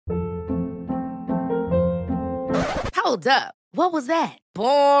Hold up. What was that?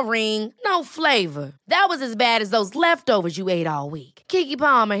 Boring. No flavor. That was as bad as those leftovers you ate all week. Keke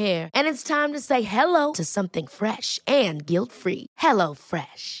Palmer here, and it's time to say hello to something fresh and guilt-free. Hello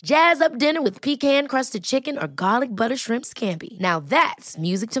Fresh. Jazz up dinner with pecan-crusted chicken or garlic butter shrimp scampi. Now that's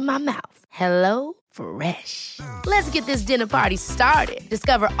music to my mouth. Hello Fresh. Let's get this dinner party started.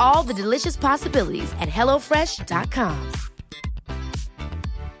 Discover all the delicious possibilities at hellofresh.com.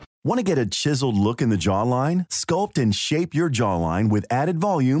 Want to get a chiseled look in the jawline? Sculpt and shape your jawline with added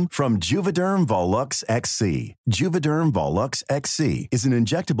volume from Juvederm Volux XC. Juvederm Volux XC is an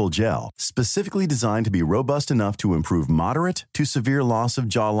injectable gel specifically designed to be robust enough to improve moderate to severe loss of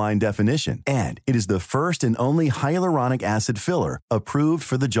jawline definition. And it is the first and only hyaluronic acid filler approved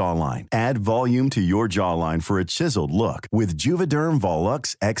for the jawline. Add volume to your jawline for a chiseled look with Juvederm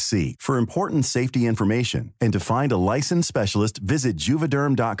Volux XC. For important safety information and to find a licensed specialist, visit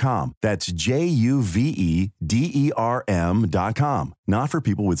juvederm.com. That's JUVEDERM.com. Not for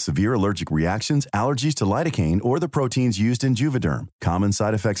people with severe allergic reactions, allergies to lidocaine, or the proteins used in Juvederm. Common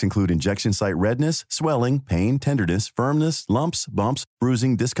side effects include injection site redness, swelling, pain, tenderness, firmness, lumps, bumps,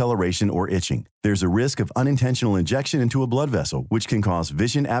 bruising, discoloration, or itching. There's a risk of unintentional injection into a blood vessel, which can cause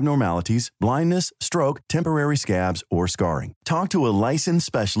vision abnormalities, blindness, stroke, temporary scabs, or scarring. Talk to a licensed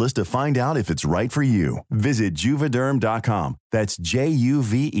specialist to find out if it's right for you. Visit Juvederm.com. That's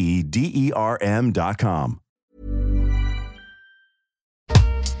JUVEDERM.com.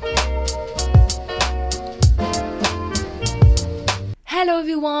 Hello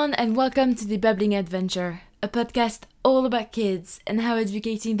everyone and welcome to The Bubbling Adventure, a podcast all about kids and how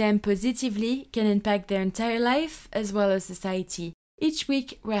educating them positively can impact their entire life as well as society. Each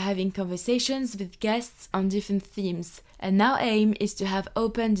week we're having conversations with guests on different themes, and our aim is to have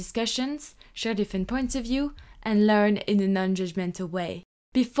open discussions, share different points of view, and learn in a non-judgmental way.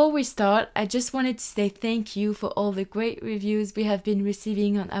 Before we start, I just wanted to say thank you for all the great reviews we have been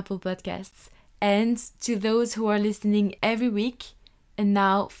receiving on Apple Podcasts, and to those who are listening every week, and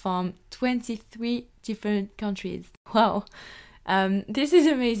now from 23 different countries. Wow, this is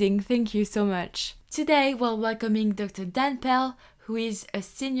amazing. Thank you so much. Today we're welcoming Dr. Dan Pell, who is a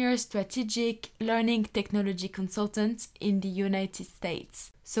senior strategic learning technology consultant in the United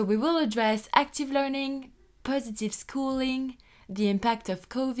States. So we will address active learning, positive schooling, the impact of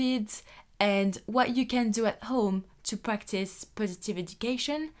COVID, and what you can do at home to practice positive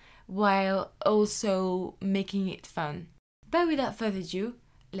education while also making it fun. But without further ado,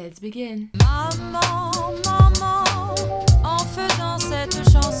 let's begin. Maman, maman, en faisant cette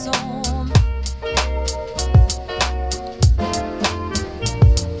chanson.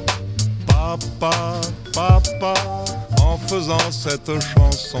 Papa, papa, en faisant cette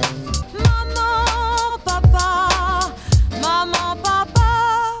chanson. Maman, papa, maman, papa.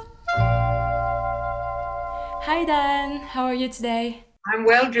 Hi Dan, how are you today? I'm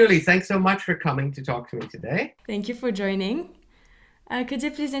well, Julie. Thanks so much for coming to talk to me today. Thank you for joining. Could you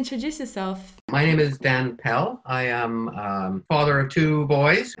please introduce yourself? My name is Dan Pell. I am father of two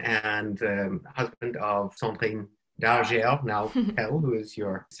boys and husband of Sandrine Dargier, now Pell, who is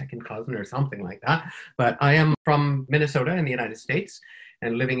your second cousin or something like that. But I am from Minnesota in the United States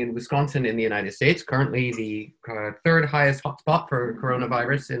and living in Wisconsin in the United States, currently the third highest hotspot for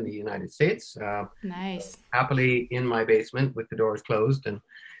coronavirus in the United States. Nice. Happily in my basement with the doors closed and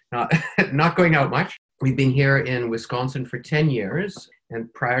not going out much. We've been here in Wisconsin for 10 years. And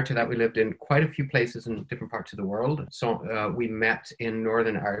prior to that, we lived in quite a few places in different parts of the world. So we met in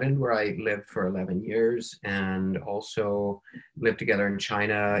Northern Ireland, where I lived for 11 years, and also lived together in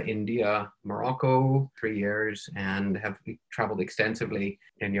China, India, Morocco, 3 years, and have traveled extensively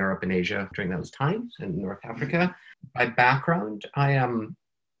in Europe and Asia during those times, and North Africa. By background, I am,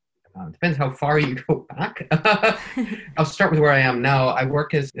 depends how far you go back. I'll start with where I am now. I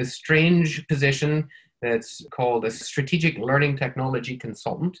work as a strange position that's called a strategic learning technology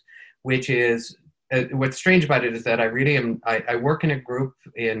consultant, which is, what's strange about it is that I really am, I work in a group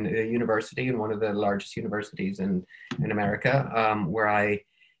in a university, in one of the largest universities in America, where I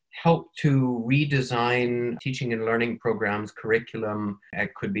help to redesign teaching and learning programs, curriculum.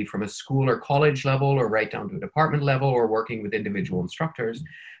 It could be from a school or college level or right down to a department level or working with individual instructors.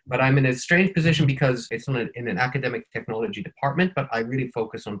 But I'm in a strange position because it's in an academic technology department, but I really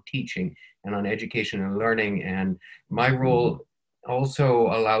focus on teaching and on education and learning. And my role also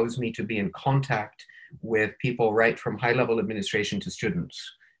allows me to be in contact with people right from high-level administration to students.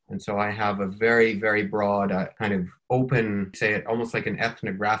 And so I have a very, very broad kind of open, say it almost like an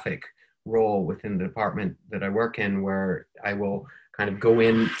ethnographic role within the department that I work in, where I will kind of go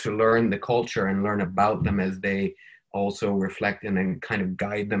in to learn the culture and learn about them as they also reflect and then kind of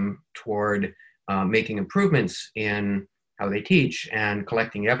guide them toward making improvements in how they teach and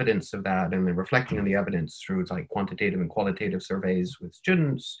collecting evidence of that, and then reflecting on the evidence through like quantitative and qualitative surveys with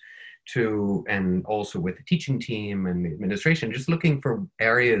students and also with the teaching team and the administration, just looking for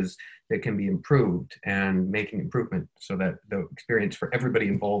areas that can be improved and making improvement so that the experience for everybody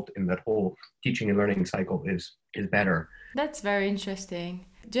involved in that whole teaching and learning cycle is better. That's very interesting.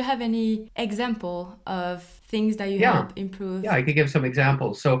 Do you have any example of things that you help improve? Yeah, I could give some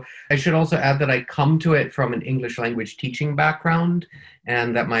examples. So I should also add that I come to it from an English language teaching background,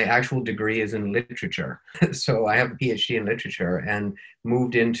 and that my actual degree is in literature. So I have a PhD in literature and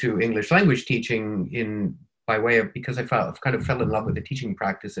moved into English language teaching by way of, because I kind of fell in love with the teaching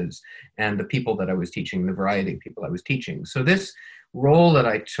practices and the people that I was teaching, the variety of people I was teaching. So this role that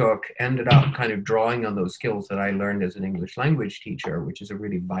I took ended up kind of drawing on those skills that I learned as an English language teacher, which is a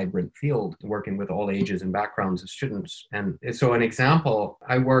really vibrant field, working with all ages and backgrounds of students. And so an example,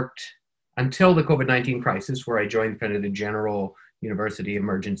 I worked until the COVID-19 crisis, where I joined kind of the general university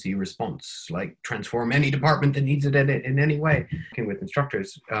emergency response, like transform any department that needs it in any way, working with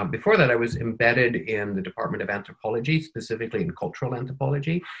instructors. Before that, I was embedded in the Department of Anthropology, specifically in cultural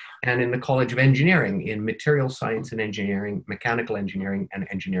anthropology, and in the College of Engineering in material science and engineering, mechanical engineering, and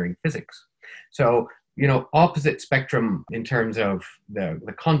engineering physics. So, opposite spectrum in terms of the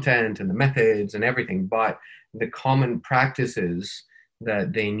content and the methods and everything, but the common practices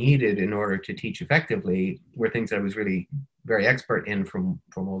that they needed in order to teach effectively were things that I was really very expert in from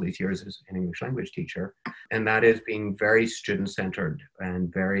all these years as an English language teacher. And that is being very student-centered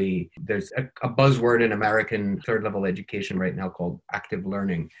and there's a buzzword in American third-level education right now called active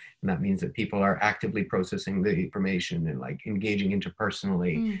learning. And that means that people are actively processing the information and like engaging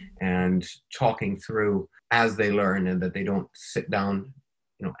interpersonally and talking through as they learn, and that they don't sit down.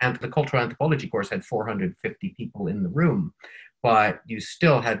 And the cultural anthropology course had 450 people in the room, but you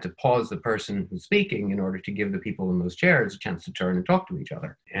still had to pause the person who's speaking in order to give the people in those chairs a chance to turn and talk to each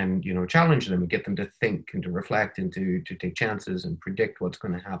other and, challenge them and get them to think and to reflect and to take chances and predict what's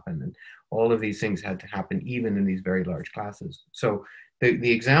going to happen. And all of these things had to happen even in these very large classes. So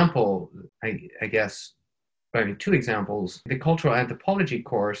the example, I guess, two examples. The cultural anthropology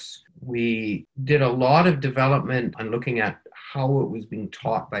course, we did a lot of development on looking at how it was being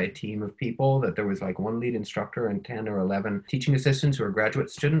taught by a team of people, that there was like one lead instructor and 10 or 11 teaching assistants who are graduate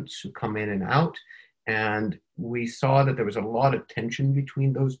students who come in and out. And we saw that there was a lot of tension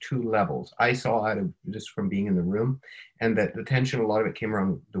between those two levels. I saw out of just from being in the room, and that the tension, a lot of it came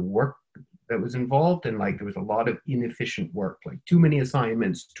around the work that was involved. And like, there was a lot of inefficient work, like too many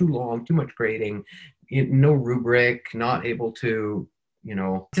assignments, too long, too much grading, no rubric, not able to,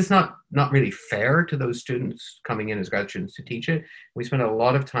 just not really fair to those students coming in as grad students to teach it. We spent a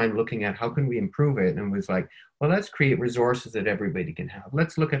lot of time looking at how can we improve it, and was like, well, let's create resources that everybody can have.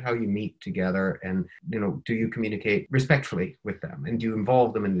 Let's look at how you meet together, and do you communicate respectfully with them, and do you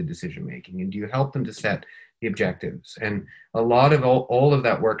involve them in the decision making, and do you help them to set the objectives? And a lot of all of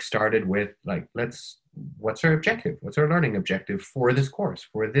that work started with like, what's our objective? What's our learning objective for this course,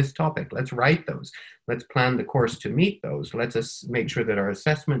 for this topic? Let's write those. Let's plan the course to meet those. Let's make sure that our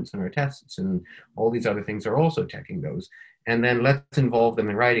assessments and our tests and all these other things are also checking those. And then let's involve them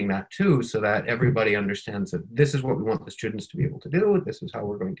in writing that too, so that everybody understands that this is what we want the students to be able to do. This is how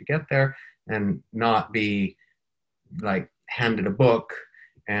we're going to get there, and not be like handed a book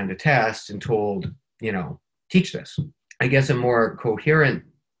and a test and told, teach this. I guess a more coherent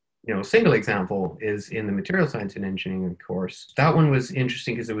single example is in the material science and engineering course. That one was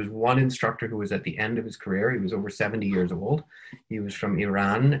interesting because there was one instructor who was at the end of his career. He was over 70 years old. He was from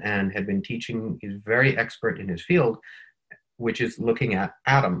Iran and had been teaching. He's very expert in his field, which is looking at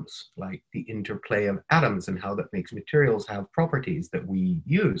atoms, like the interplay of atoms and how that makes materials have properties that we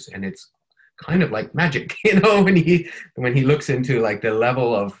use. And it's kind of like magic, when he looks into like the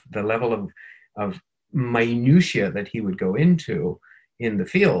level of minutia that he would go into in the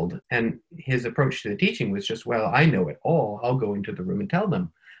field. And his approach to the teaching was just, well, I know it all. I'll go into the room and tell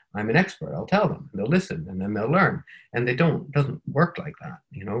them. I'm an expert. I'll tell them. They'll listen, and then they'll learn. And doesn't work like that.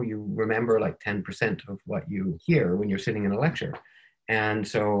 You remember like 10% of what you hear when you're sitting in a lecture. And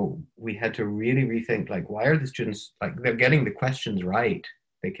so we had to really rethink, like, why are the students, like, they're getting the questions right.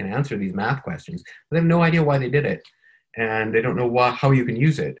 They can answer these math questions, but they have no idea why they did it. And they don't know how you can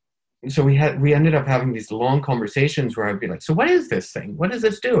use it. So we ended up having these long conversations where I'd be like, so what is this thing? What does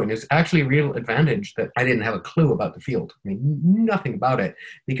this do? And it's actually a real advantage that I didn't have a clue about the field. I mean, nothing about it,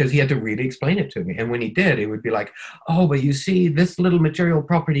 because he had to really explain it to me. And when he did, it would be like, oh, but you see, this little material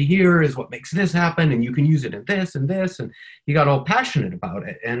property here is what makes this happen. And you can use it in this and this. And he got all passionate about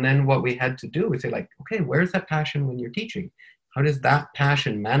it. And then what we had to do was say, like, okay, where's that passion when you're teaching? How does that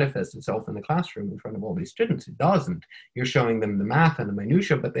passion manifest itself in the classroom in front of all these students? It doesn't. You're showing them the math and the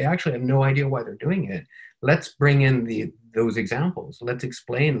minutia, but they actually have no idea why they're doing it. Let's bring in those examples. Let's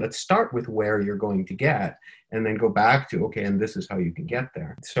explain. Let's start with where you're going to get, and then go back to, okay, and this is how you can get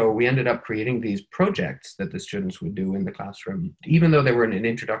there. So we ended up creating these projects that the students would do in the classroom, even though they were in an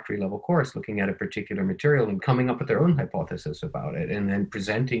introductory level course, looking at a particular material and coming up with their own hypothesis about it, and then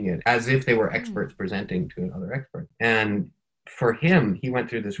presenting it as if they were experts presenting to another expert. And for him, he went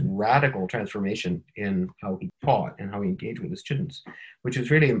through this radical transformation in how he taught and how he engaged with his students, which is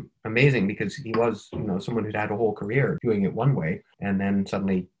really amazing, because he was, someone who'd had a whole career doing it one way, and then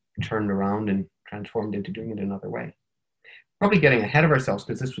suddenly turned around and transformed into doing it another way. Probably getting ahead of ourselves,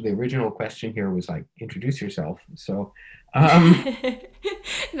 because this was the original question here was like, introduce yourself. So, no,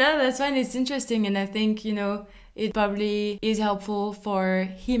 that's fine. It's interesting. And I think, it probably is helpful for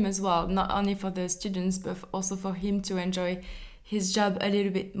him as well, not only for the students, but also for him to enjoy his job a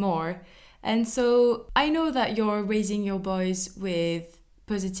little bit more. And so I know that you're raising your boys with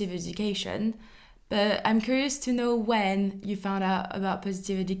positive education, but I'm curious to know when you found out about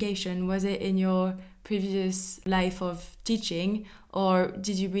positive education. Was it in your previous life of teaching, or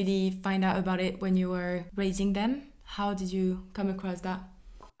did you really find out about it when you were raising them? How did you come across that?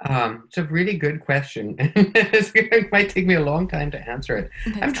 It's a really good question. It might take me a long time to answer it.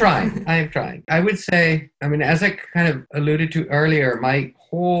 I'm trying. I would say, as I kind of alluded to earlier, my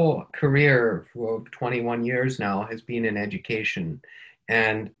whole career for 21 years now has been in education.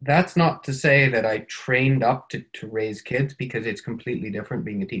 And that's not to say that I trained up to raise kids, because it's completely different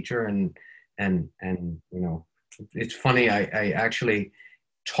being a teacher. And it's funny, I actually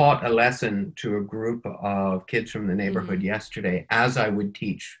taught a lesson to a group of kids from the neighborhood yesterday, as I would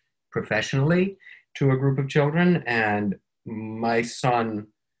teach professionally to a group of children. And my son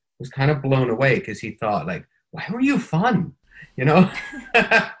was kind of blown away, because he thought, like, why were you fun? How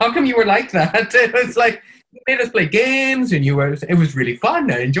come you were like that? It was like, you made us play games, and it was really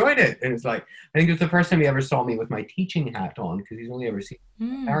fun. I enjoyed it. And it's like, I think it was the first time he ever saw me with my teaching hat on, because he's only ever seen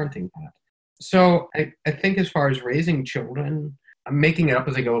my parenting hat. So I think as far as raising children, I'm making it up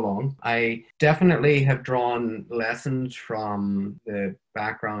as I go along. I definitely have drawn lessons from the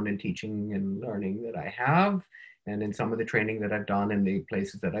background in teaching and learning that I have, and in some of the training that I've done in the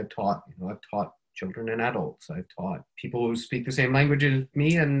places that I've taught. I've taught children and adults. I've taught people who speak the same language as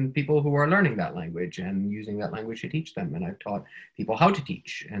me, and people who are learning that language and using that language to teach them. And I've taught people how to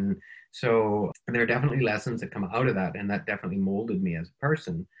teach. And so there are definitely lessons that come out of that, and that definitely molded me as a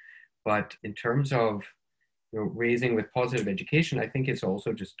person. But in terms of raising with positive education, I think it's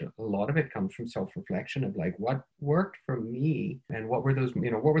also just a lot of it comes from self-reflection of like, what worked for me, and what were those,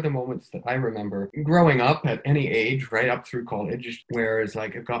 what were the moments that I remember growing up at any age, right up through college, where it's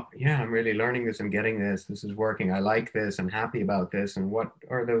like, I'm really learning this, I'm getting this is working, I like this, I'm happy about this. And what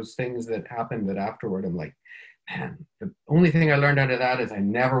are those things that happened that afterward I'm like, man, the only thing I learned out of that is I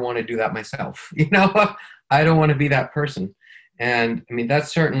never want to do that myself. I don't want to be that person. And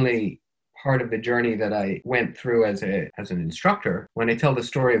that's certainly part of the journey that I went through as an instructor. When I tell the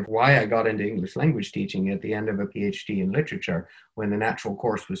story of why I got into English language teaching at the end of a PhD in literature, when the natural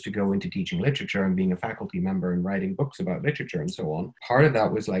course was to go into teaching literature and being a faculty member and writing books about literature and so on, part of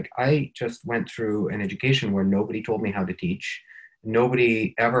that was like, I just went through an education where nobody told me how to teach.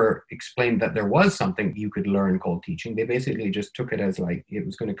 Nobody ever explained that there was something you could learn called teaching. They basically just took it as like, it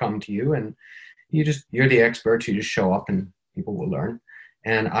was going to come to you, and you're the expert, you just show up and people will learn.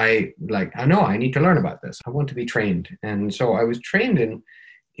 And I know I need to learn about this. I want to be trained. And so I was trained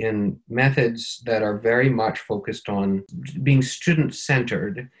in methods that are very much focused on being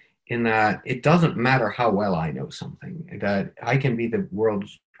student-centered, in that it doesn't matter how well I know something, that I can be the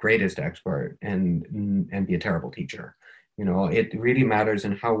world's greatest expert and be a terrible teacher. It really matters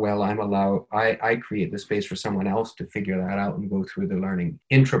in how well I create the space for someone else to figure that out and go through the learning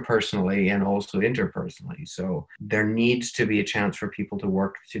intrapersonally and also interpersonally. So there needs to be a chance for people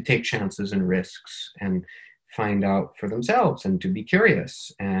to take chances and risks and find out for themselves, and to be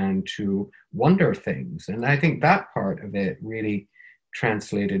curious and to wonder things. And I think that part of it really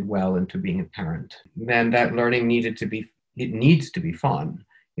translated well into being a parent. Then that learning needs to be fun,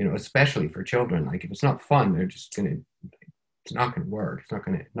 especially for children. Like, if it's not fun, it's not going to work. It's not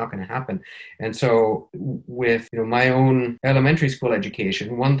going to happen. And so with my own elementary school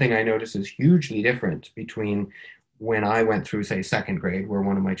education, one thing I noticed is hugely different between when I went through, say, second grade, where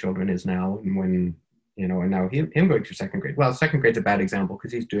one of my children is now, and when and now him going to second grade. Well, second grade's a bad example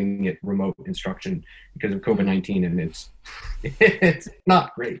because he's doing it remote instruction because of COVID-19, and it's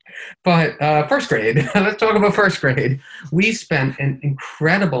not great. But first grade, let's talk about first grade. We spent an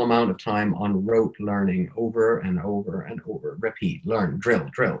incredible amount of time on rote learning, over and over and over. Repeat, learn, drill,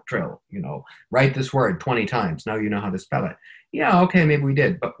 drill, drill. Write this word 20 times. Now you know how to spell it. Yeah, okay, maybe we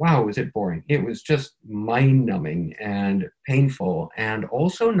did, but wow, was it boring. It was just mind-numbing and painful and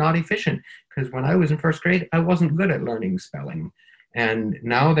also not efficient, because when I was in first grade, I wasn't good at learning spelling. And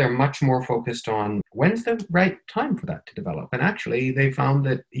now they're much more focused on when's the right time for that to develop. And actually, they found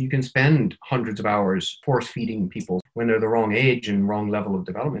that you can spend hundreds of hours force-feeding people when they're the wrong age and wrong level of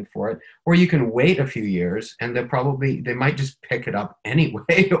development for it, or you can wait a few years and they might just pick it up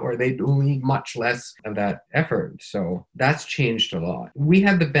anyway, or they need much less of that effort. So that's changed a lot. We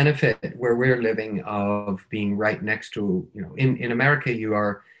have the benefit where we're living of being right next to, in America,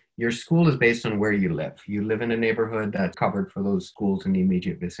 your school is based on where you live. You live in a neighborhood that's covered for those schools in the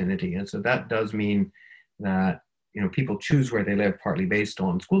immediate vicinity. And so that does mean that, people choose where they live partly based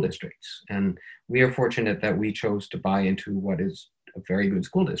on school districts. And we are fortunate that we chose to buy into what is a very good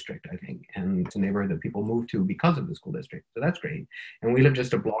school district, I think. And it's a neighborhood that people move to because of the school district. So that's great. And we live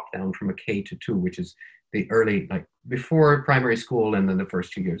just a block down from a K-2, which is the early, before primary school and then the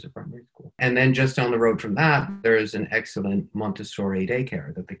first 2 years of primary school. And then just down the road from that, there is an excellent Montessori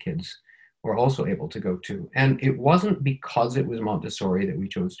daycare that the kids were also able to go to. And it wasn't because it was Montessori that we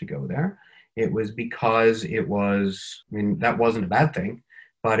chose to go there. It was because that wasn't a bad thing,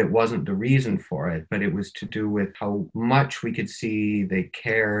 but it wasn't the reason for it. But it was to do with how much we could see they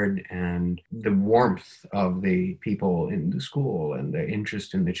cared and the warmth of the people in the school and the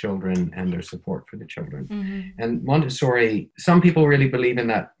interest in the children and their support for the children. Mm-hmm. And Montessori, some people really believe in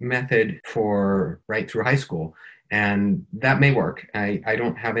that method for right through high school. And that may work. I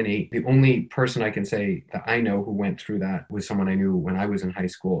don't have the only person I can say that I know who went through that was someone I knew when I was in high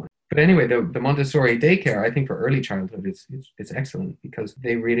school. But anyway, the Montessori daycare, I think for early childhood, it's excellent because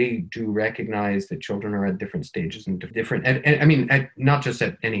they really do recognize that children are at different stages and different, not just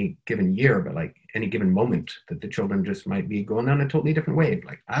at any given year, but like any given moment that the children just might be going on a totally different wave.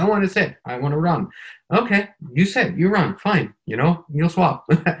 Like, I want to sit, I want to run. Okay, you sit, you run, fine, you'll swap.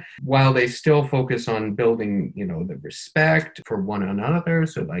 While they still focus on building, the respect for one another.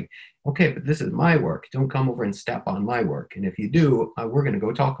 So like, okay, but this is my work. Don't come over and step on my work. And if you do, we're going to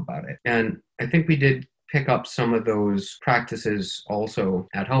go talk about it. And I think we did pick up some of those practices also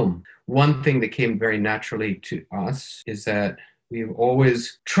at home. One thing that came very naturally to us is that we've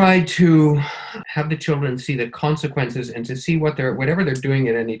always tried to have the children see the consequences and to see whatever they're doing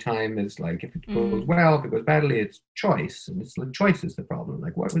at any time is like, if it goes well, if it goes badly, it's choice. And it's like choice is the problem.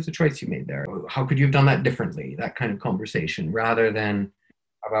 Like, what was the choice you made there? How could you have done that differently? That kind of conversation rather than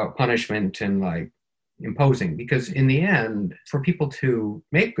about punishment and like imposing, because in the end, for people to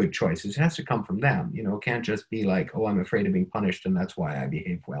make good choices, it has to come from them. It can't just be like, oh, I'm afraid of being punished and that's why I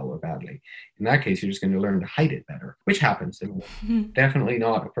behave well or badly. In that case, you're just going to learn to hide it better, which happens. Definitely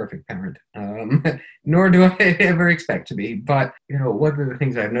not a perfect parent, nor do I ever expect to be. But, one of the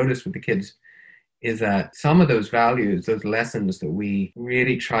things I've noticed with the kids is that some of those values, those lessons that we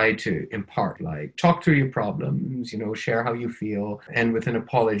really try to impart, like talk through your problems, share how you feel, and with an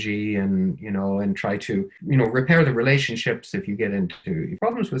apology and try to, repair the relationships if you get into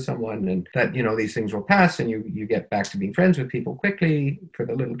problems with someone, and that, these things will pass and you get back to being friends with people quickly. For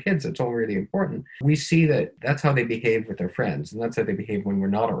the little kids, it's all really important. We see that that's how they behave with their friends, and that's how they behave when we're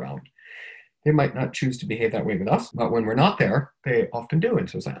not around. They might not choose to behave that way with us, but when we're not there, they often do. And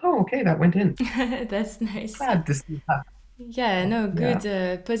so it's like, oh, okay, that went in. That's nice. Glad to see that. Yeah, no,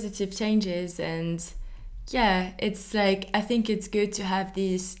 good positive changes. And yeah, it's like, I think it's good to have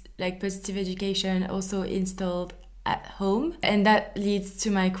this like positive education also installed at home. And that leads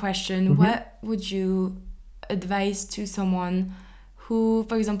to my question, what would you advise to someone who,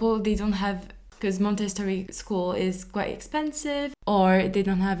 for example, they don't have, because Montessori school is quite expensive, or they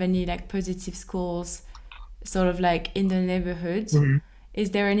don't have any like positive schools sort of like in the neighborhood. Is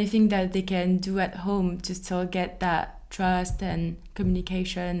there anything that they can do at home to still get that trust and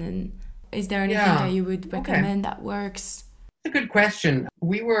communication? And is there anything that you would recommend that works? It's a good question.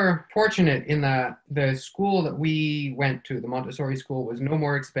 We were fortunate in that the school that we went to, the Montessori school, was no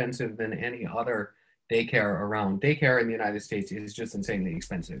more expensive than any other daycare around. Daycare in the United States is just insanely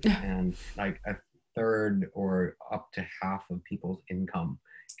expensive, and like a third or up to half of people's income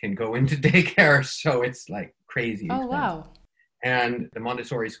can go into daycare, so it's like crazy expensive. Oh wow. And the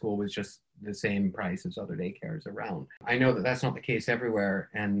Montessori school was just the same price as other daycares around. I know that that's not the case everywhere,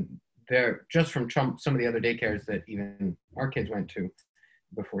 and they're just from some of the other daycares that even our kids went to,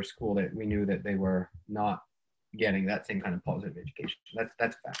 before school that we knew that they were not getting that same kind of positive education. That's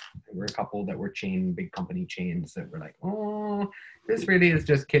fact. There were a couple that were big company chains that were like, oh, this really is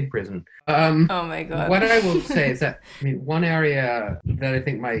just kid prison. Oh my God. What I will say is that, I mean, one area that I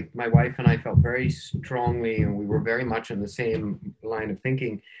think my wife and I felt very strongly, and we were very much in the same line of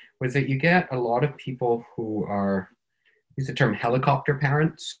thinking, was that you get a lot of people who are, use the term helicopter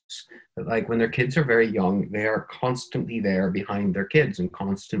parents, that like when their kids are very young, they are constantly there behind their kids and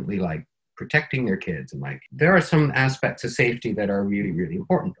constantly like protecting their kids. And like, there are some aspects of safety that are really, really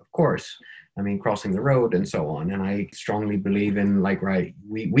important, of course. I mean, crossing the road and so on. And I strongly believe in like,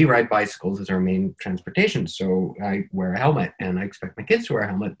 we ride bicycles as our main transportation. So I wear a helmet and I expect my kids to wear a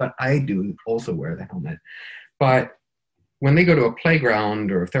helmet, but I do also wear the helmet. But when they go to a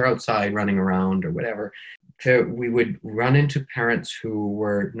playground or if they're outside running around or whatever, we would run into parents who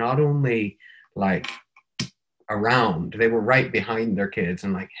were not only like around, they were right behind their kids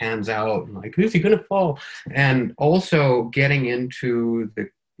and like hands out and like, who's he gonna fall? And also getting into the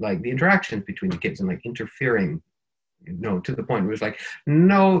interactions between the kids and like interfering, to the point where it was like,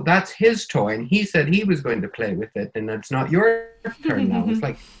 no, that's his toy and he said he was going to play with it and it's not your turn now. It's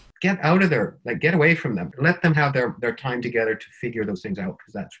like, get out of there, like get away from them. Let them have their time together to figure those things out,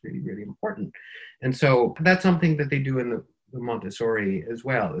 because that's really, really important. And so that's something that they do in the Montessori as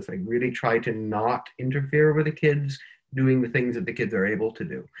well. It's like really try to not interfere with the kids doing the things that the kids are able to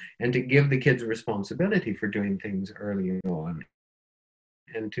do, and to give the kids a responsibility for doing things early on.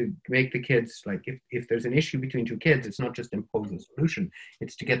 And to make the kids, like if there's an issue between two kids, it's not just impose a solution,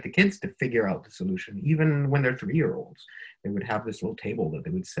 it's to get the kids to figure out the solution. Even when they're 3-year-olds, they would have this little table that they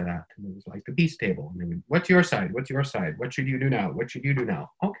would sit at, and it was like the peace table. And they would, what's your side? What's your side? What should you do now? What should you do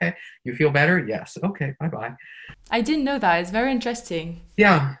now? Okay. You feel better? Yes. Okay. Bye-bye. I didn't know that. It's very interesting.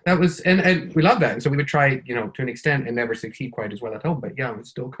 Yeah, that was, and we love that. And so we would try, to an extent, and never succeed quite as well at home, but yeah, we'd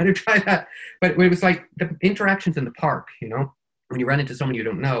still kind of try that. But it was like the interactions in the park, when you run into someone you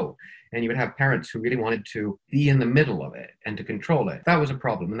don't know, and you would have parents who really wanted to be in the middle of it and to control it. That was a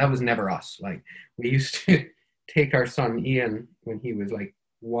problem, and that was never us. Like, we used to take our son Ian when he was like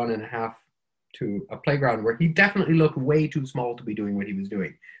 1.5 to a playground where he definitely looked way too small to be doing what he was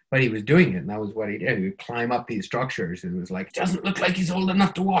doing, but he was doing it, and that was what he did. He would climb up these structures, and it was like, it doesn't look like he's old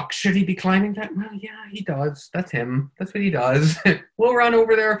enough to walk. Should he be climbing that? Well, yeah, he does. That's him. That's what he does. We'll run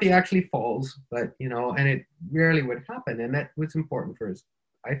over there if he actually falls, but and it rarely would happen, and that was important for his,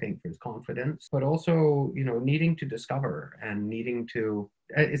 I think, for his confidence, but also, needing to discover and needing to,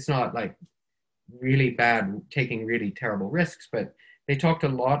 it's not like really bad taking really terrible risks, but they talked a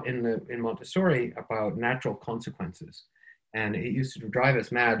lot in Montessori about natural consequences. And it used to drive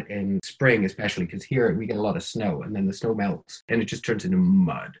us mad in spring, especially because here we get a lot of snow, and then the snow melts and it just turns into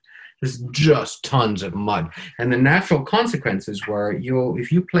mud. There's just tons of mud. And the natural consequences were,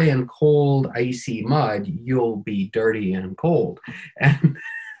 if you play in cold, icy mud, you'll be dirty and cold. And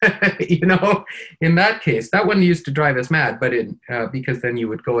in that case, that one used to drive us mad, but because then you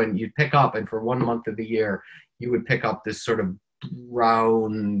would go and you'd pick up, and for 1 month of the year, you would pick up this sort of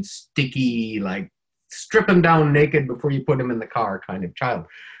brown, sticky, like strip him down naked before you put him in the car kind of child.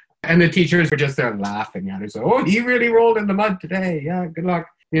 And the teachers were just there laughing at it. So, oh, he really rolled in the mud today. Yeah, good luck.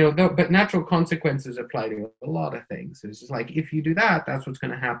 But natural consequences apply to a lot of things. It's just like, if you do that, that's what's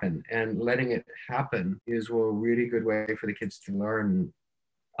going to happen. And letting it happen is a really good way for the kids to learn,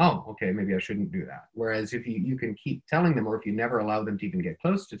 oh, okay, maybe I shouldn't do that. Whereas if you can keep telling them, or if you never allow them to even get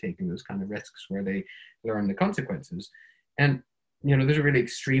close to taking those kind of risks where they learn the consequences. And, there's a really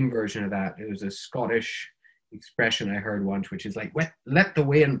extreme version of that. There's a Scottish expression I heard once, which is like, let the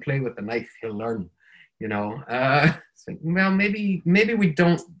wind play with the knife, he'll learn. It's like, well, maybe we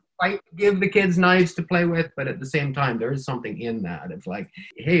don't quite give the kids knives to play with, but at the same time, there is something in that. It's like,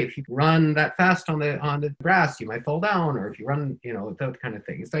 hey, if you run that fast on the grass, you might fall down, or if you run, that kind of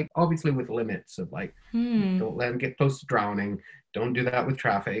thing. It's like, obviously with limits of like, don't let them get close to drowning. Don't do that with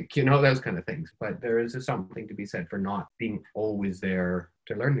traffic, those kind of things. But there is something to be said for not being always there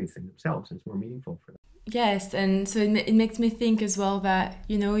to learn these things themselves. It's more meaningful for them. Yes, and so it makes me think as well that,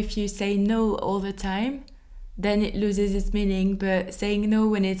 if you say no all the time, then it loses its meaning. But saying no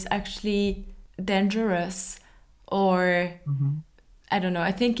when it's actually dangerous, or I don't know,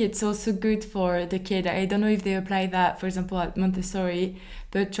 I think it's also good for the kid. I don't know if they apply that, for example, at Montessori,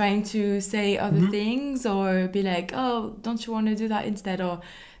 but trying to say other things, or be like, oh, don't you want to do that instead, or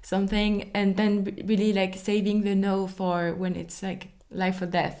something, and then really like saving the no for when it's like life or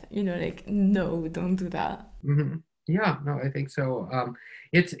death, like, no, don't do that. Yeah, no, I think so.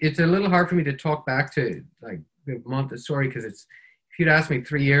 It's a little hard for me to talk back to like the Montessori, because if you'd asked me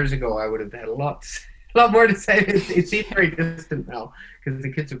 3 years ago, I would have had a lot a lot more to say. It seems very distant now because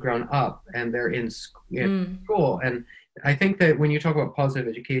the kids have grown up and they're in school. And I think that when you talk about positive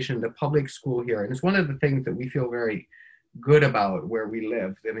education, the public school here, and it's one of the things that we feel very good about where we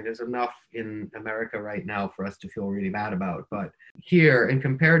live. I mean, there's enough in America right now for us to feel really bad about. But here, and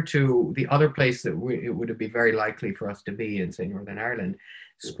compared to the other place that it would be very likely for us to be in, say, Northern Ireland,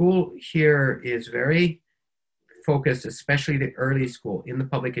 school here is very focused, especially the early school in the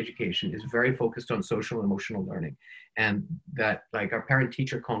public education, is very focused on social and emotional learning. And that, like, our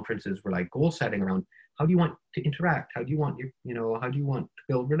parent-teacher conferences were like goal setting around how do you want to interact? How do you want how do you want to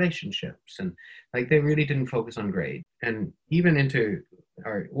build relationships? And like, they really didn't focus on grade. And even into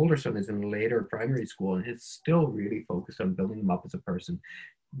our older son is in later primary school, and it's still really focused on building him up as a person,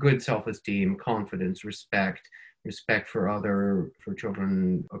 good self-esteem, confidence, respect for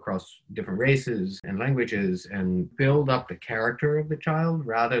children across different races and languages, and build up the character of the child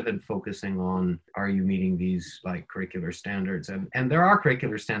rather than focusing on, are you meeting these like curricular standards? And there are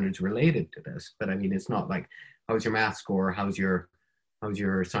curricular standards related to this, but I mean, it's not like, how's your math score? How's your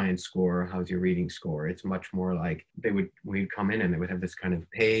science score? How's your reading score? It's much more like we'd come in and they would have this kind of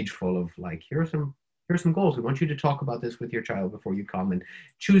page full of like, here's some goals. We want you to talk about this with your child before you come, and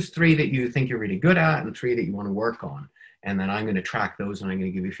choose 3 that you think you're really good at and 3 that you want to work on. And then I'm going to track those and I'm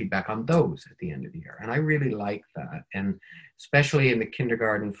going to give you feedback on those at the end of the year. And I really like that. And especially in the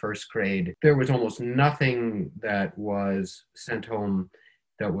kindergarten, first grade, there was almost nothing that was sent home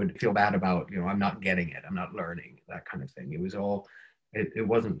that would feel bad about, I'm not getting it, I'm not learning, that kind of thing. It was all, it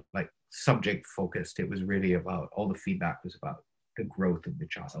wasn't like subject focused. It was really about, all the feedback was about the growth of the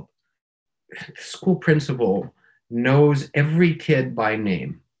child. The school principal knows every kid by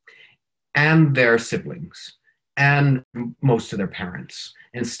name and their siblings and most of their parents,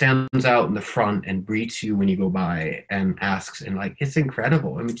 and stands out in the front and greets you when you go by and asks, and like, it's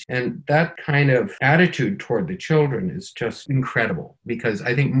incredible. I mean, and that kind of attitude toward the children is just incredible, because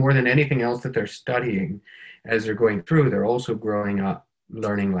I think more than anything else that they're studying as they're going through, they're also growing up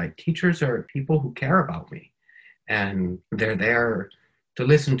learning like, teachers are people who care about me, and they're there to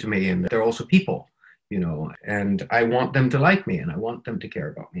listen to me, and they're also people, and I want them to like me, and I want them to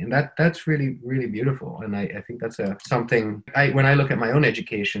care about me, and that's really, really beautiful. And I think that's something. When I look at my own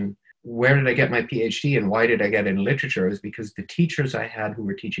education, where did I get my PhD and why did I get in literature, is because the teachers I had who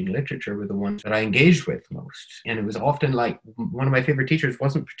were teaching literature were the ones that I engaged with most. And it was often like, one of my favorite teachers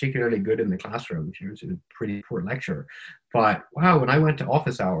wasn't particularly good in the classroom. She was a pretty poor lecturer. But wow, when I went to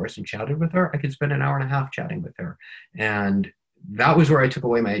office hours and chatted with her, I could spend an hour and a half chatting with her. And that was where I took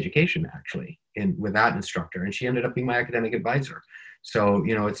away my education, actually, with that instructor. And she ended up being my academic advisor. So,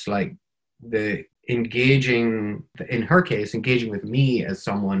 it's like the engaging, in her case, engaging with me as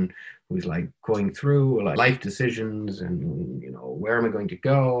someone who's like going through like life decisions and, where am I going to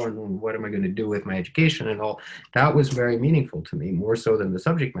go and what am I going to do with my education and all. That was very meaningful to me, more so than the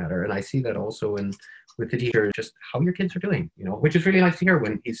subject matter. And I see that also with the teacher, just how your kids are doing, which is really nice to hear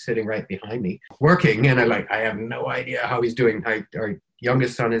when he's sitting right behind me working. And I have no idea how he's doing. Our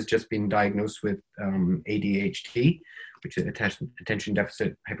youngest son has just been diagnosed with ADHD, which is attention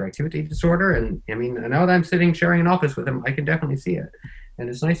deficit hyperactivity disorder. And I mean, now that I'm sharing an office with him, I can definitely see it. And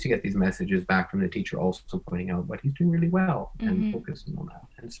it's nice to get these messages back from the teacher also pointing out what he's doing really well and focusing on that.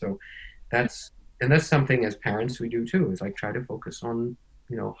 And so that's something as parents we do too, is like try to focus on,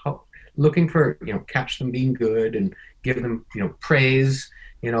 how looking for, catch them being good and give them, praise,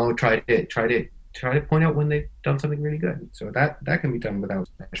 try to point out when they've done something really good. So that can be done without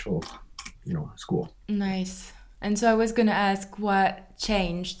special, school. Nice. And so I was going to ask what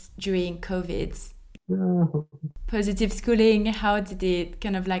changed during COVID. Positive schooling, how did it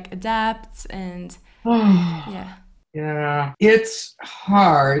kind of like adapt? And yeah, it's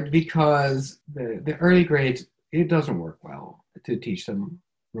hard because the early grades, it doesn't work well to teach them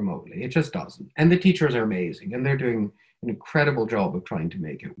remotely. It just doesn't. And the teachers are amazing and they're doing an incredible job of trying to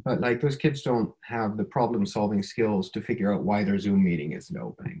make it. But like, those kids don't have the problem solving skills to figure out why their Zoom meeting isn't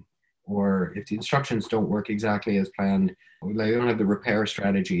opening. Or if the instructions don't work exactly as planned, they don't have the repair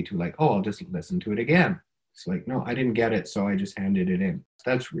strategy to like, I'll just listen to it again. It's like, no, I didn't get it, so I just handed it in.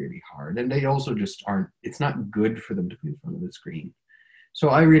 That's really hard. And they also just it's not good for them to be in front of the screen. So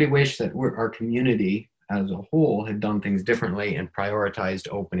I really wish that our community as a whole had done things differently and prioritized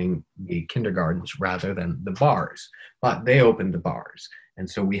opening the kindergartens rather than the bars. But they opened the bars. And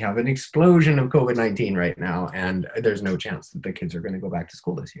so we have an explosion of COVID-19 right now, and there's no chance that the kids are going to go back to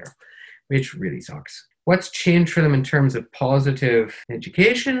school this year, which really sucks. What's changed for them in terms of positive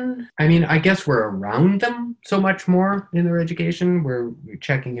education? I mean, I guess we're around them so much more in their education. We're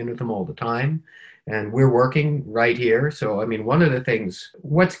checking in with them all the time. And we're working right here. So, I mean, one of the things,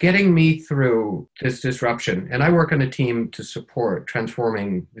 what's getting me through this disruption, and I work on a team to support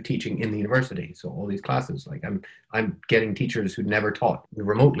transforming the teaching in the university. So all these classes, like I'm getting teachers who never taught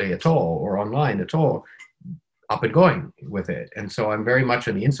remotely at all or online at all, up and going with it. And so I'm very much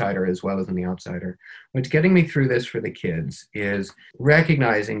on the insider as well as on the outsider. What's getting me through this for the kids is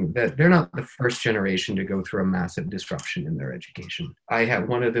recognizing that they're not the first generation to go through a massive disruption in their education. I have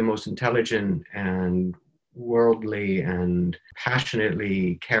one of the most intelligent and worldly and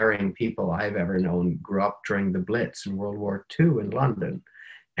passionately caring people I've ever known grew up during the Blitz in World War II in London.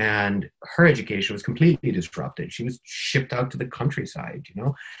 And her education was completely disrupted. She was shipped out to the countryside, you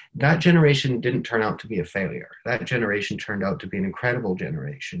know. That generation didn't turn out to be a failure. That generation turned out to be an incredible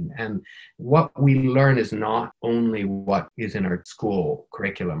generation. And what we learn is not only what is in our school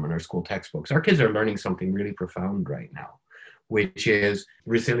curriculum and our school textbooks. Our kids are learning something really profound right now, which is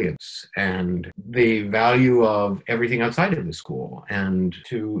resilience and the value of everything outside of the school. And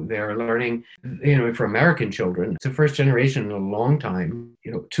to their learning, you know, for American children, it's the first generation in a long time,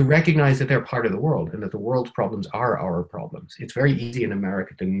 you know, to recognize that they're part of the world and that the world's problems are our problems. It's very easy in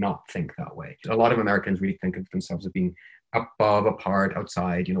America to not think that way. A lot of Americans really think of themselves as being above, apart,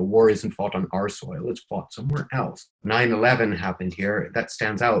 outside. You know, war isn't fought on our soil, it's fought somewhere else. 9/11 happened here. That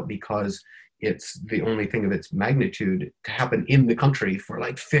stands out because it's the only thing of its magnitude to happen in the country for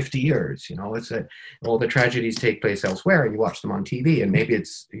like 50 years. You know, it's that all the tragedies take place elsewhere and you watch them on TV, and maybe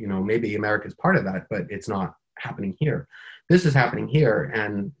it's, you know, maybe America's part of that, but it's not happening here. This is happening here.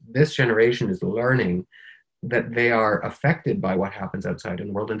 And this generation is learning that they are affected by what happens outside in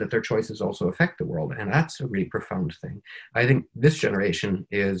the world and that their choices also affect the world. And that's a really profound thing. I think this generation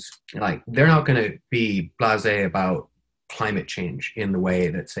is like, they're not going to be blasé about climate change in the way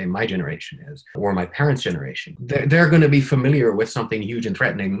that, say, my generation is, or my parents' generation. They're going to be familiar with something huge and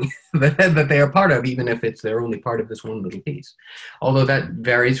threatening that they are part of, even if it's they're only part of this one little piece. Although that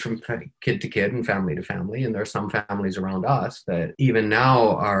varies from kid to kid and family to family. And there are some families around us that even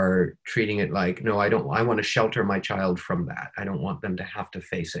now are treating it like, no, I want to shelter my child from that. I don't want them to have to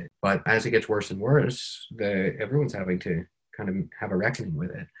face it. But as it gets worse and worse, everyone's having to kind of have a reckoning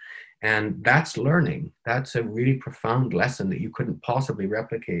with it. And that's learning. That's a really profound lesson that you couldn't possibly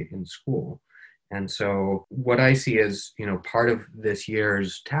replicate in school. And so what I see as, you know, part of this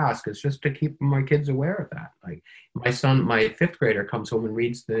year's task is just to keep my kids aware of that. Like my son, my fifth grader, comes home and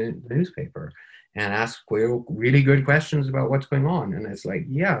reads the newspaper and asks really good questions about what's going on. And it's like,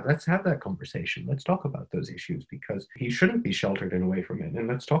 yeah, let's have that conversation. Let's talk about those issues, because he shouldn't be sheltered and away from it. And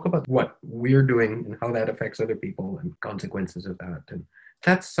let's talk about what we're doing and how that affects other people and consequences of that. And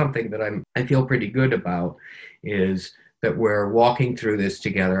that's something that I feel pretty good about, is that we're walking through this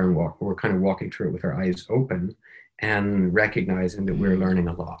together, and we're kind of walking through it with our eyes open and recognizing that we're learning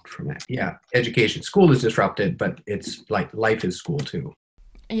a lot from it. Yeah, education, school is disrupted, but it's like life is school too.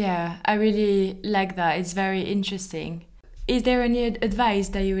 Yeah, I really like that. It's very interesting. Is there any advice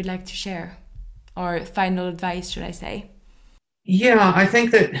that you would like to share? Or final advice, should I say? Yeah, I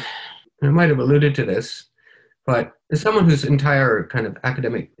think that I might have alluded to this, but as someone whose entire kind of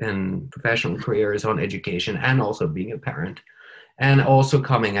academic and professional career is on education, and also being a parent, and also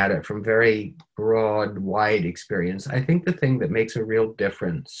coming at it from very broad, wide experience, I think the thing that makes a real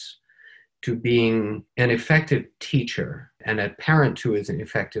difference to being an effective teacher and a parent who is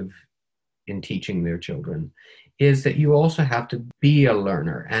effective in teaching their children is that you also have to be a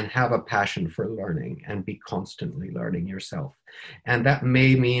learner and have a passion for learning and be constantly learning yourself. And that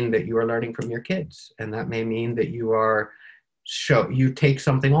may mean that you are learning from your kids, and that may mean that you take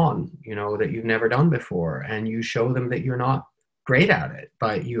something on, you know, that you've never done before, and you show them that you're not great at it,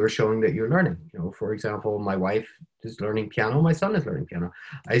 but you are showing that you're learning. You know, for example, my wife is learning piano, my son is learning piano.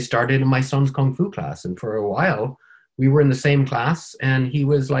 I started in my son's Kung Fu class, and for a while we were in the same class, and he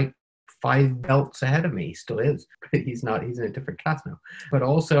was like 5 belts ahead of me. He still is, but he's in a different class now. But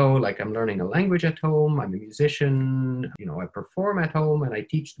also, like, I'm learning a language at home, I'm a musician, you know, I perform at home and I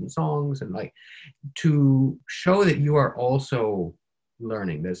teach them songs, and like, to show that you are also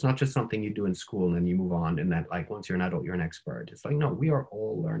learning. That's not just something you do in school and then you move on, and that like once you're an adult you're an expert. It's like, no, we are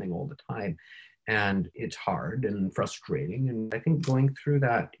all learning all the time, and it's hard and frustrating. And I think going through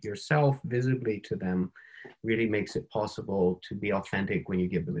that yourself visibly to them really makes it possible to be authentic when you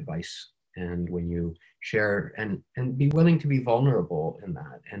give them advice And when you share and be willing to be vulnerable in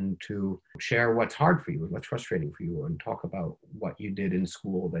that, and to share what's hard for you and what's frustrating for you, and talk about what you did in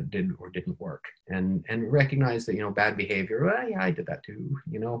school that did or didn't work, and recognize that, bad behavior, well, yeah, I did that too,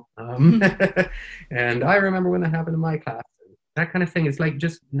 and I remember when that happened in my class. That kind of thing is like,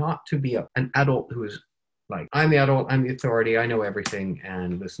 just not to be an adult who is like, I'm the adult, I'm the authority, I know everything,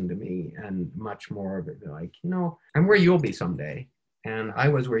 and listen to me, and much more of it like, I'm where you'll be someday, and I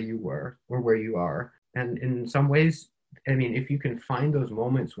was where you were, or where you are. And in some ways, I mean, if you can find those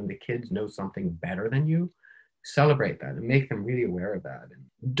moments when the kids know something better than you, celebrate that and make them really aware of that.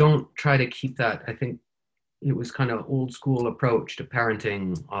 And don't try to keep that. I think it was kind of old school approach to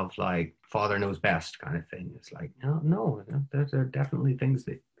parenting of like, father knows best kind of thing. It's like, no, those are definitely things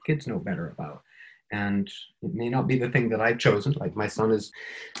that kids know better about. And it may not be the thing that I've chosen. Like, my son is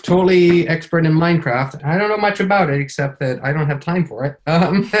totally expert in Minecraft. I don't know much about it, except that I don't have time for it.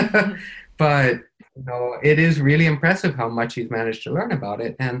 But it is really impressive how much he's managed to learn about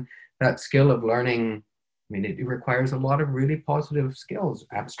it. And that skill of learning, I mean, it requires a lot of really positive skills,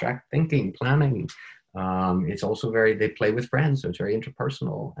 abstract thinking, planning. It's also they play with friends, so it's very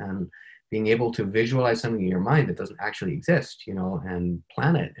interpersonal. And being able to visualize something in your mind that doesn't actually exist, and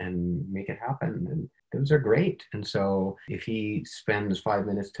plan it and make it happen. And those are great. And so if he spends 5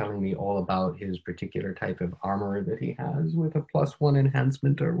 minutes telling me all about his particular type of armor that he has with a +1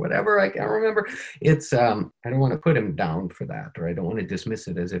 enhancement or whatever, I can't remember. It's, I don't want to put him down for that, or I don't want to dismiss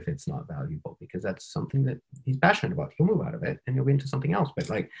it as if it's not valuable, because that's something that he's passionate about. He'll move out of it and he'll be into something else. But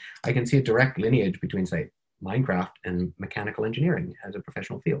like, I can see a direct lineage between, say, Minecraft and mechanical engineering as a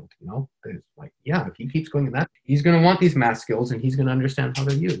professional field. It's like, yeah, if he keeps going in that, he's going to want these math skills and he's going to understand how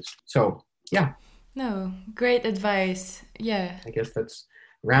they're used. So yeah. No, great advice. Yeah. I guess that's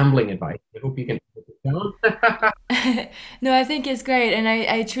rambling advice. I hope you can put it down. No, I think it's great. And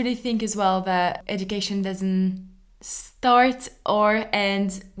I truly think as well that education doesn't start or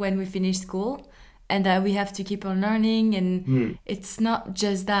end when we finish school, and that we have to keep on learning. And it's not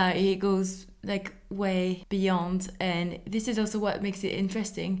just that, it goes like way beyond. And this is also what makes it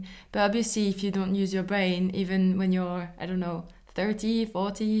interesting. But obviously, if you don't use your brain, even when you're, 30,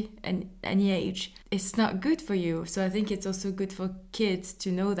 40, and any age, it's not good for you. So I think it's also good for kids to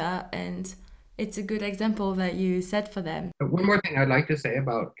know that, and it's a good example that you set for them. But one more thing I'd like to say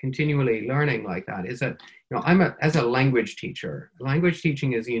about continually learning like that is that, as a language teacher, language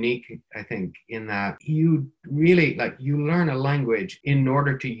teaching is unique, I think, in that you really, you learn a language in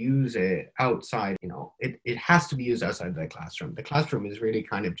order to use it outside. It has to be used outside the classroom. The classroom is really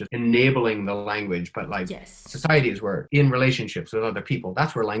kind of just enabling the language, but yes. Society is where, in relationships with other people,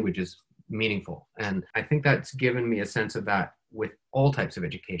 that's where language is meaningful. And I think that's given me a sense of that with all types of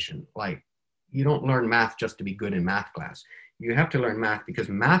education. Like, you don't learn math just to be good in math class. You have to learn math because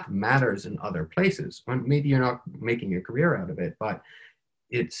math matters in other places. Maybe you're not making a career out of it, but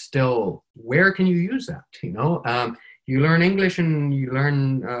it's still, where can you use that? You learn English and you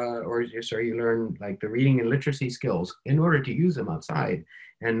learn, you learn like the reading and literacy skills in order to use them outside,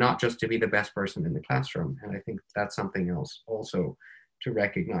 and not just to be the best person in the classroom. And I think that's something else also to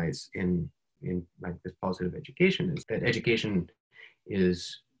recognize in like this positive education, is that education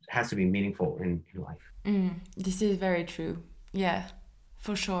has to be meaningful in life. This is very true. Yeah,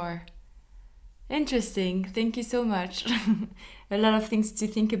 for sure. Interesting. Thank you so much. A lot of things to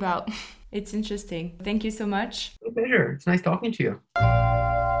think about. It's interesting. Thank you so much. My pleasure. It's nice talking to you.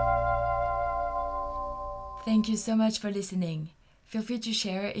 Thank you so much for listening. Feel free to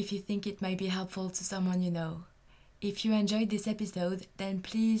share if you think it might be helpful to someone you know. If you enjoyed this episode, then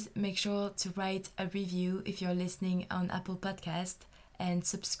please make sure to write a review if you're listening on Apple Podcast, and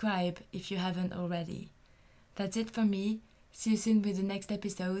subscribe if you haven't already. That's it from me. See you soon with the next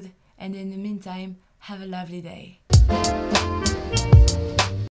episode, and in the meantime, have a lovely day.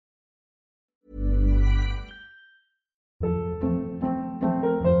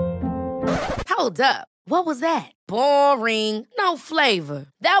 Hold up. What was that? Boring. No flavor.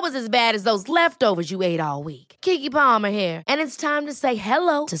 That was as bad as those leftovers you ate all week. Keke Palmer here, and it's time to say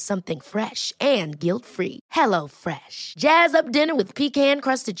hello to something fresh and guilt-free. Hello Fresh. Jazz up dinner with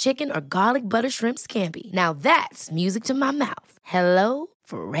pecan-crusted chicken or garlic butter shrimp scampi. Now that's music to my mouth. Hello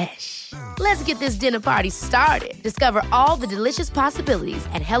Fresh. Let's get this dinner party started. Discover all the delicious possibilities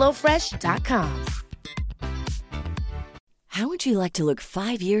at hellofresh.com. How would you like to look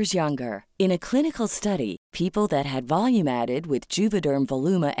 5 years younger? In a clinical study, people that had volume added with Juvederm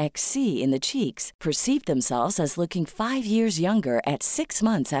Voluma XC in the cheeks perceived themselves as looking 5 years younger at 6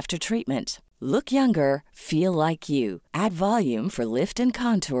 months after treatment. Look younger, feel like you. Add volume for lift and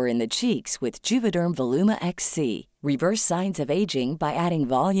contour in the cheeks with Juvederm Voluma XC. Reverse signs of aging by adding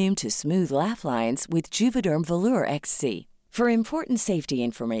volume to smooth laugh lines with Juvederm Volure XC. For important safety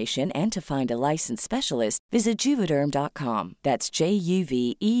information and to find a licensed specialist, visit Juvederm.com. That's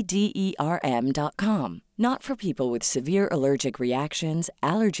JUVEDERM.com. Not for people with severe allergic reactions,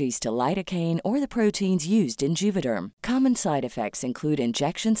 allergies to lidocaine, or the proteins used in Juvederm. Common side effects include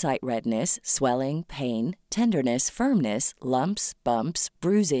injection site redness, swelling, pain, tenderness, firmness, lumps, bumps,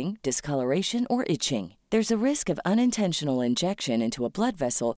 bruising, discoloration, or itching. There's a risk of unintentional injection into a blood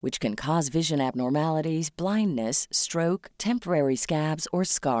vessel, which can cause vision abnormalities, blindness, stroke, temporary scabs, or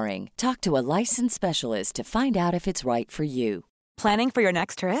scarring. Talk to a licensed specialist to find out if it's right for you. Planning for your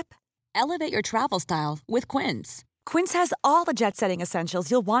next trip? Elevate your travel style with Quince. Quince has all the jet-setting essentials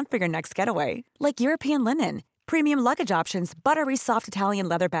you'll want for your next getaway, like European linen, premium luggage options, buttery soft Italian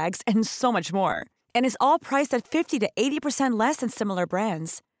leather bags, and so much more. And is all priced at 50 to 80% less than similar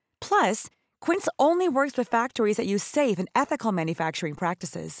brands. Plus, Quince only works with factories that use safe and ethical manufacturing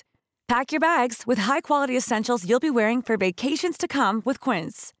practices. Pack your bags with high-quality essentials you'll be wearing for vacations to come with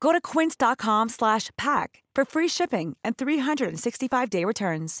Quince. Go to quince.com/pack for free shipping and 365-day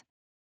returns.